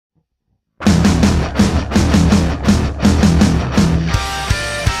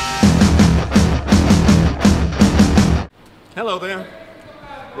Hello there.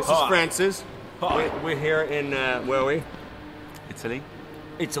 This is Francis. We're here in, where are we? Italy.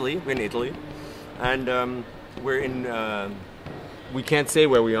 Italy. We're in Italy. And we're in, we can't say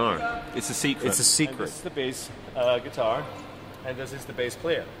where we are. It's a secret. It's a secret. This is the bass guitar, And this is the bass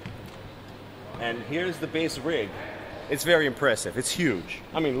player. And here's the bass rig. It's very impressive. It's huge.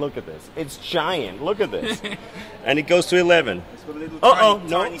 I mean, look at this. It's giant. Look at this. And it goes to 11. It's got a little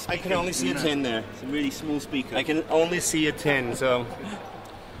No, tiny I can only see a 10 there. It's a really small speaker. I can only see a 10, so...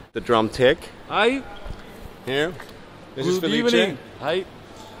 The drum tick. Hi. Here. This is Good Felice. evening. Hi.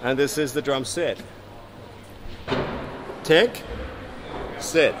 And this is the drum sit. Tick.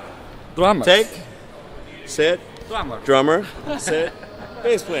 Sit. Drummer. Tick. Sit. Drummer. Drummer. Sit.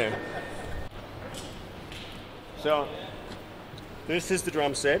 Bass player. So, this is the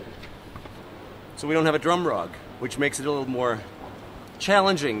drum set. So we don't have a drum rug, which makes it a little more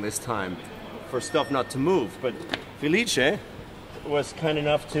challenging this time for stuff not to move. But Felice was kind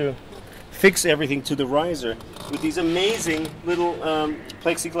enough to fix everything to the riser with these amazing little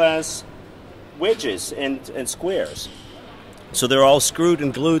plexiglass wedges and squares. So they're all screwed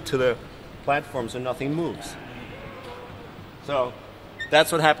and glued to the platform so nothing moves. So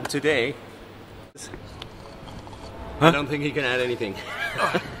that's what happened today. I don't think he can add anything.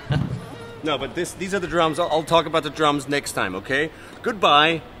 No, but these are the drums. I'll talk about the drums next time, okay?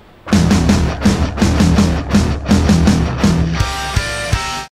 Goodbye.